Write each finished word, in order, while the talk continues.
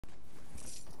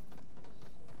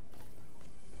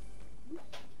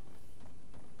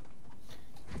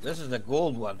This is the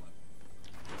gold one.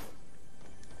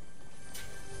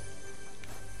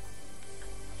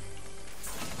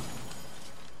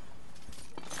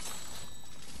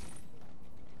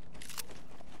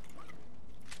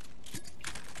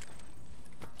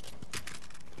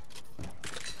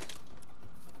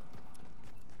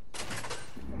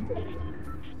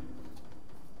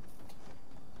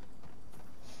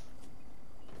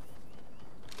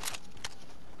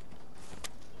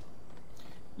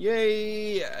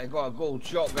 Yay! I got a gold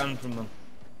shotgun from them.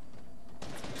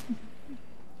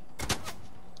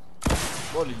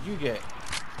 What did you get?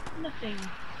 Nothing.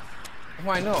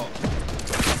 Why not?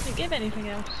 Didn't give anything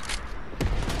else.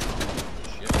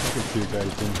 Shit. Look at two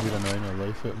guys down here annoying my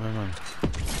life out, my man.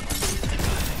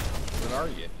 Where are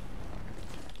you?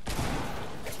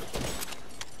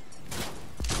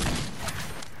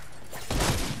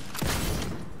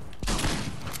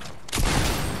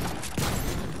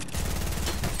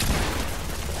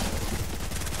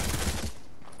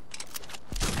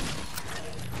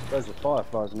 There's the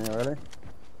fireflies in here, really.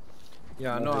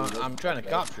 Yeah, I know. I'm trying to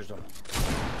capture some.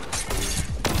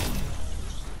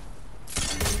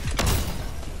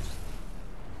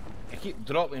 I keep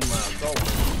dropping my assault,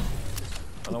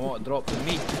 and I want to drop the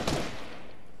meat.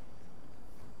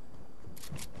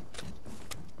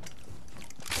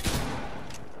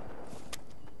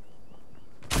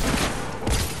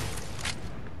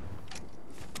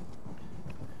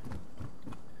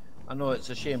 I know it's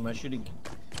a shame. I should have.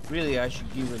 Really, I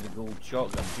should give her the gold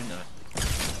shotgun, shouldn't I?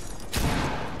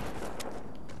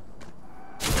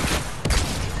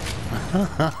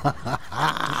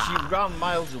 She ran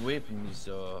miles away from me,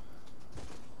 so.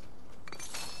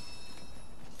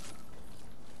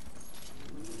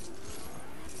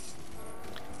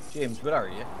 James, where are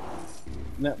you?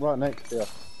 Right next to you.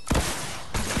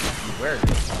 Where?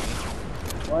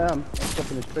 I am. I'm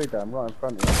stopping this tree down right in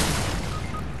front of you.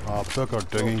 Oh, bugger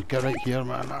dinging. Get right here,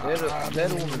 man. They're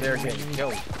over there getting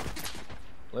killed.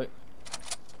 Look.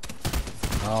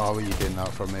 Oh, how are you getting that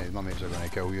from me? My mates are going to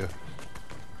kill you.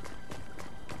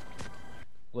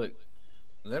 Look.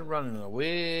 They're running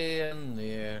away in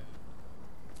there.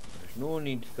 There's no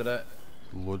need for that.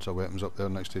 Loads of weapons up there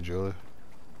next to Julie.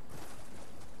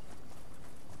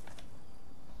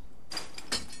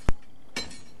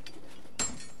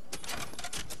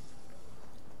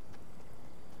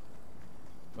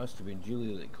 Must have been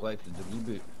Julia that collected the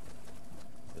reboot.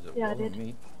 'Cause it Yeah, I wasn't did.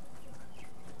 me.